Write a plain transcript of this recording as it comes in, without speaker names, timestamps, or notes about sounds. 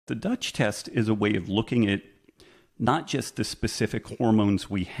The Dutch test is a way of looking at not just the specific hormones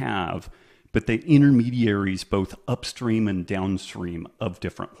we have, but the intermediaries both upstream and downstream of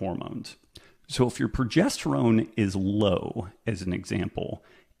different hormones. So if your progesterone is low, as an example,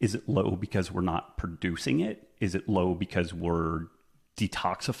 is it low because we're not producing it? Is it low because we're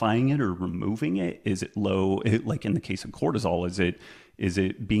detoxifying it or removing it? Is it low, like in the case of cortisol, is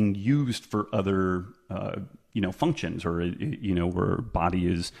it being used for other functions, or where our body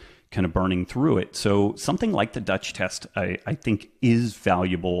is kind of burning through it? So something like the Dutch test, I think, is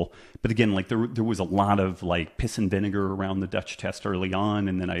valuable. But again, like there was a lot of like piss and vinegar around the Dutch test early on,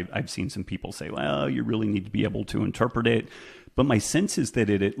 and then I've seen some people say, well, you really need to be able to interpret it. But my sense is that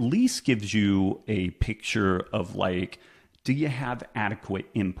it at least gives you a picture of like, do you have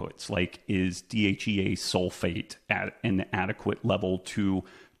adequate inputs? Like, is DHEA sulfate at an adequate level to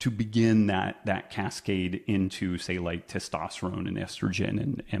begin that cascade into, say, like testosterone and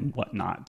estrogen and whatnot?